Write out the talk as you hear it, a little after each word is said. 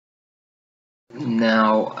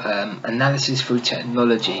Now, analysis through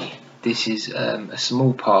technology. This is a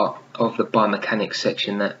small part of the biomechanics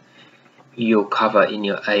section that you'll cover in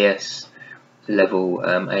your AS level,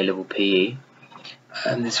 A-level PE.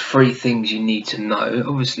 There's 3 things you need to know.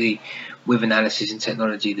 Obviously, with analysis and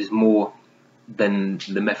technology, there's more than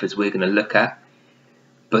the methods we're going to look at,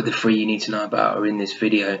 but the 3 you need to know about are in this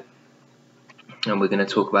video, and we're going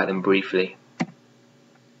to talk about them briefly.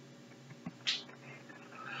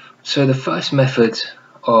 So the first method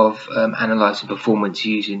of analysing performance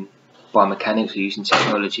using biomechanics or using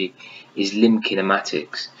technology is limb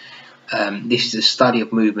kinematics. This is a study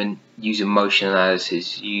of movement using motion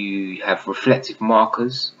analysis. You have reflective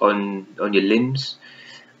markers on your limbs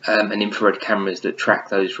and infrared cameras that track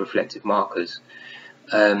those reflective markers,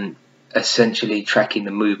 essentially tracking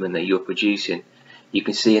the movement that you're producing. You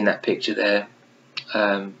can see in that picture there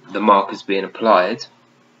the markers being applied,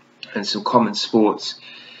 and some common sports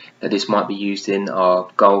that this might be used in are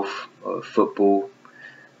golf or football,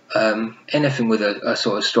 anything with a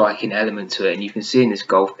sort of striking element to it. And you can see in this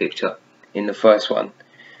golf picture, in the first one,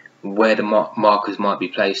 where the markers might be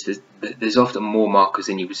placed. There's often more markers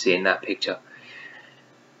than you would see in that picture,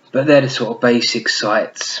 but they're the sort of basic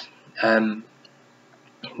sites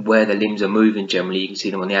where the limbs are moving. Generally, you can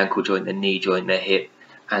see them on the ankle joint, the knee joint, the hip,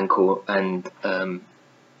 ankle, and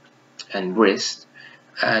wrist.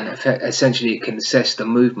 And essentially it can assess the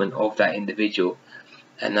movement of that individual.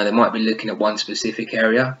 And now they might be looking at one specific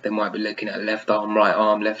area. They might be looking at left arm,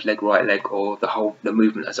 left leg, right leg, or the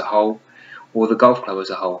movement as a whole, or the golf club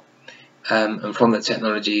as a whole. And from the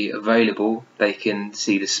technology available, they can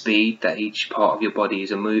see the speed that each part of your body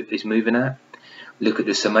is moving at. Look at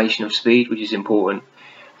the summation of speed, which is important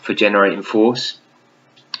for generating force,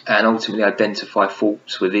 and ultimately identify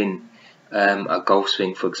faults within a golf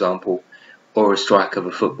swing, for example, or a strike of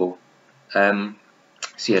a football. So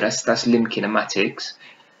yeah, that's limb kinematics.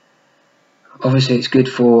 Obviously it's good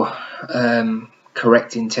for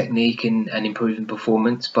correcting technique and improving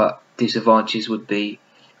performance, but disadvantages would be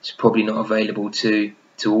it's probably not available to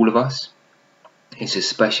all of us. It's a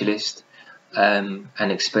specialist and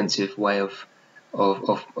expensive way of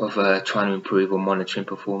trying to improve or monitoring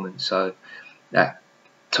performance. So that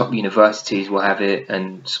top universities will have it,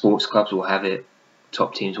 and sports clubs will have it,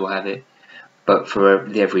 top teams will have it. But for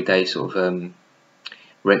the everyday sort of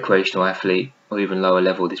recreational athlete or even lower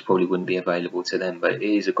level, this probably wouldn't be available to them. But it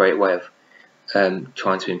is a great way of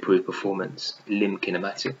trying to improve performance. Limb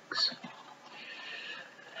kinematics.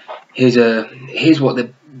 Here's what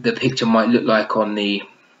the picture might look like when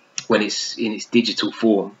it's in its digital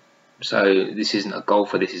form. So this isn't a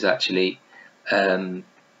golfer. This is actually an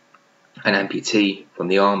amputee from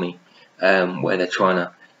the army, where they're trying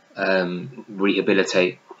to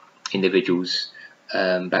rehabilitate individuals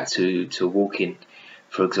back to walking,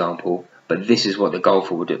 for example. But this is what the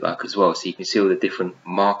golfer would look like as well. So you can see all the different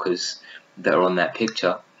markers that are on that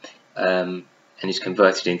picture, and it's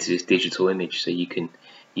converted into this digital image, so you can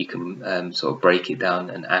sort of break it down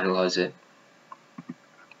and analyze it.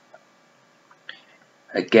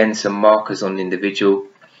 Again, some markers on the individual.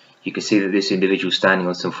 You can see that this individual is standing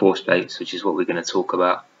on some force plates, which is what we're going to talk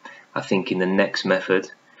about, I think, in the next method.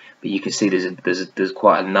 But you can see there's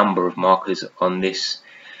quite a number of markers on this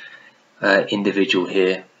individual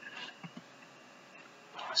here.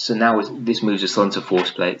 So now this moves us on to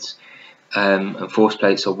force plates, and force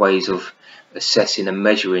plates are ways of assessing and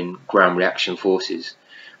measuring ground reaction forces.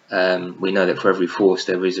 We know that for every force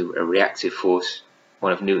there is a reactive force,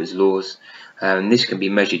 one of Newton's laws, and this can be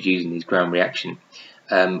measured using these ground reaction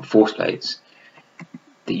force plates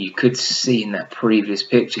that you could see in that previous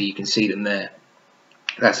picture. You can see them there.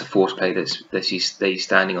 That's a force plate that he's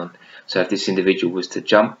standing on. So if this individual was to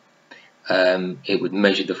jump, it would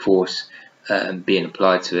measure the force being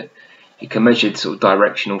applied to it. It can measure sort of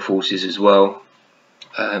directional forces as well,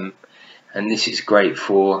 and this is great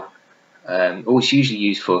for, or it's usually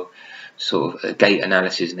used for sort of a gait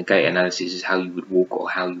analysis, and the gait analysis is how you would walk or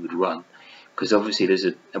how you would run, because obviously there's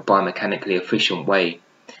a biomechanically efficient way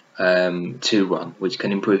to run, which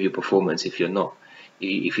can improve your performance. If you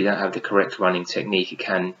don't have the correct running technique, it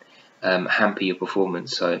can hamper your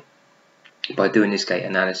performance. So by doing this gait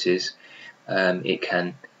analysis, it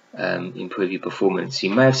can improve your performance.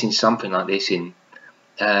 You may have seen something like this in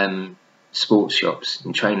sports shops,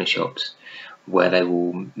 in trainer shops, where they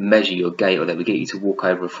will measure your gait, or they will get you to walk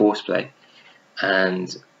over a force plate,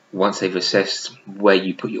 and once they've assessed where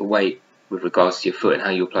you put your weight with regards to your foot and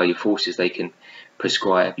how you apply your forces, they can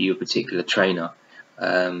prescribe you a particular trainer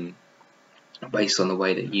based on the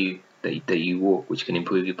way that you walk, which can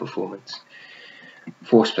improve your performance.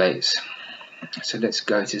 Force plates. So let's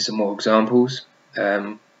go to some more examples.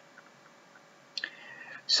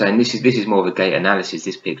 So and this is more of a gait analysis,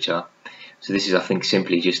 this picture. So this is, I think,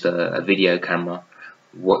 simply just a video camera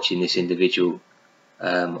watching this individual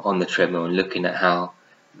on the treadmill and looking at how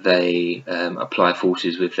they apply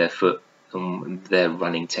forces with their foot and their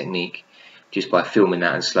running technique. Just by filming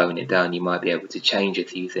that and slowing it down, you might be able to change a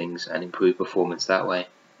few things and improve performance that way.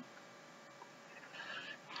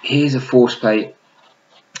 Here's a force plate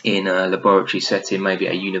in a laboratory setting, maybe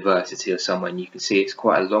at a university or somewhere, and you can see it's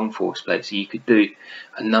quite a long force plate, so you could do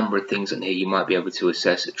a number of things on here. You might be able to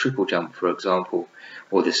assess a triple jump, for example,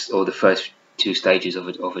 or the first two stages of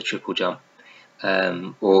a triple jump,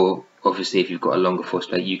 or obviously if you've got a longer force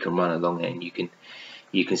plate, you can run along it and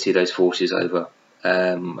you can see those forces over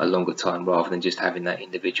a longer time rather than just having that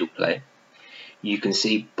individual plate. You can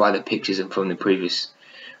see by the pictures and from the previous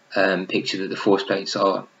picture that the force plates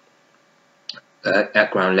are at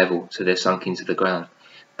ground level, so they're sunk into the ground.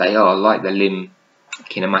 They are, like the limb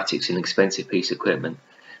Kinematics, an expensive piece of equipment.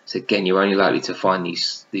 So again, you're only likely to find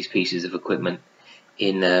these pieces of equipment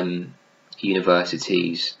in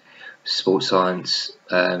universities, sports science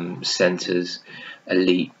centres,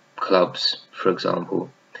 elite clubs, for example.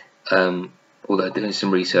 Although doing some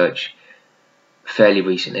research fairly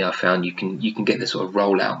recently, I found you can get the sort of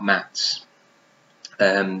rollout mats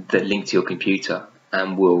that link to your computer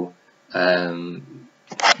and will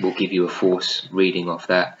give you a force reading off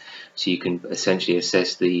that, so you can essentially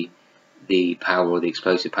assess the power or the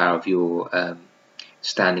explosive power of your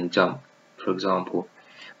standing jump, for example.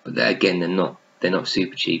 But again, they're not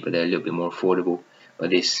super cheap, but they're a little bit more affordable. But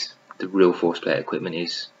the real force plate equipment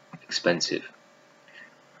is expensive.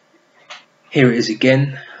 Here it is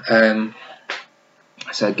again.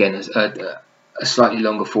 So again, a slightly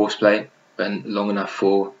longer force plate and long enough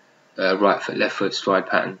for right foot, left foot stride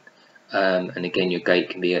pattern. And again, your gait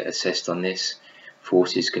can be assessed on this.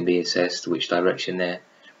 Forces can be assessed, which direction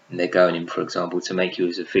they're going in, for example, to make you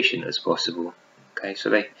as efficient as possible. Okay, so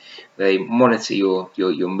they monitor your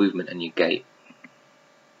movement and your gait.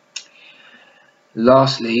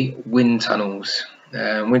 Lastly, wind tunnels.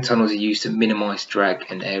 Wind tunnels are used to minimise drag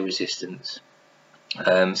and air resistance.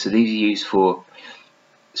 So these are used for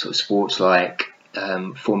sort of sports like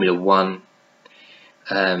Formula 1,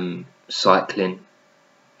 cycling,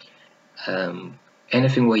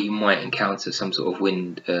 anything where you might encounter some sort of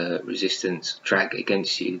wind resistance, drag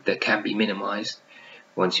against you, that can be minimised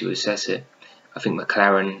once you assess it. I think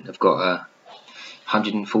McLaren have got a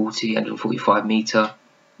 145 metre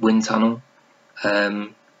wind tunnel,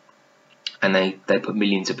 and they put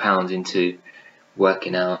millions of pounds into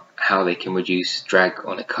working out how they can reduce drag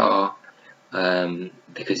on a car,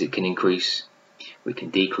 because it can decrease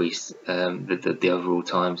the overall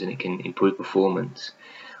times, and it can improve performance.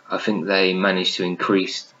 I think they managed to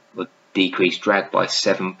decrease drag by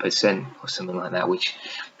 7% or something like that, which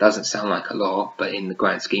doesn't sound like a lot, but in the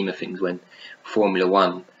grand scheme of things, when Formula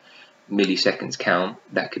 1 milliseconds count,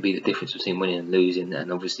 that could be the difference between winning and losing.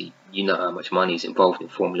 And obviously, you know how much money is involved in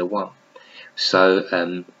Formula 1.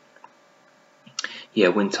 So yeah,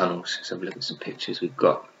 wind tunnels. Let's have a look at some pictures we've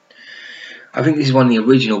got. I think this is one of the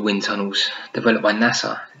original wind tunnels developed by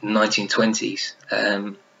NASA in the 1920s,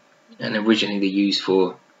 and originally they're used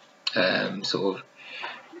for sort of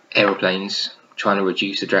aeroplanes, trying to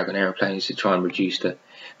reduce the drag on aeroplanes, to try and reduce the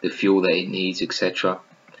fuel that it needs, etc.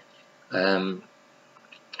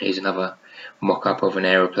 Here's another mock-up of an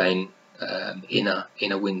aeroplane in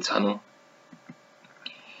a wind tunnel,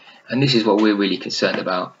 and this is what we're really concerned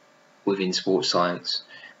about within sports science,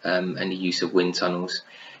 and the use of wind tunnels.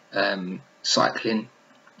 Cycling,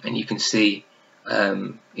 and you can see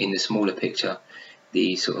in the smaller picture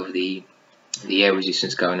the sort of the air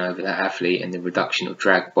resistance going over that athlete, and the reduction of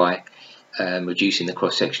drag by reducing the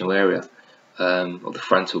cross-sectional area, or the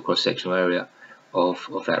frontal cross-sectional area of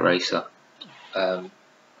that racer, and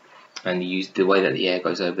the way that the air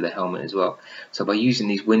goes over the helmet as well. So by using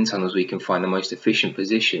these wind tunnels, we can find the most efficient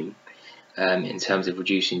position in terms of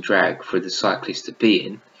reducing drag for the cyclist to be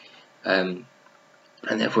in,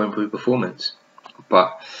 and therefore improve performance.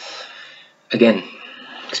 But again,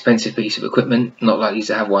 expensive piece of equipment, not likely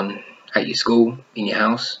to have one at your school, in your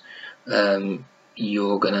house.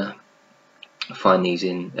 You're gonna find these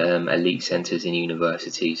in elite centres in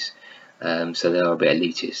universities, so they are a bit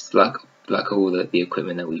elitist, like all the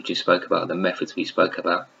equipment that we just spoke about, the methods we spoke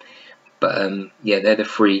about. But yeah, they're the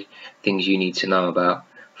 3 things you need to know about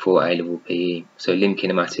for A-level PE. So limb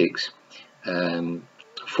kinematics,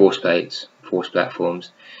 force plates, force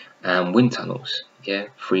platforms, and wind tunnels. Yeah,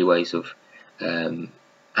 3 ways of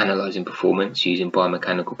analysing performance using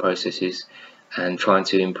biomechanical processes and trying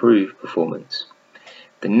to improve performance.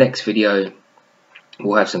 The next video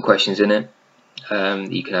will have some questions in it.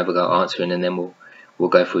 You can have a go answering, and then we'll we'll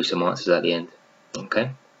go through some answers at the end.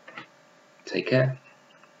 Okay, take care.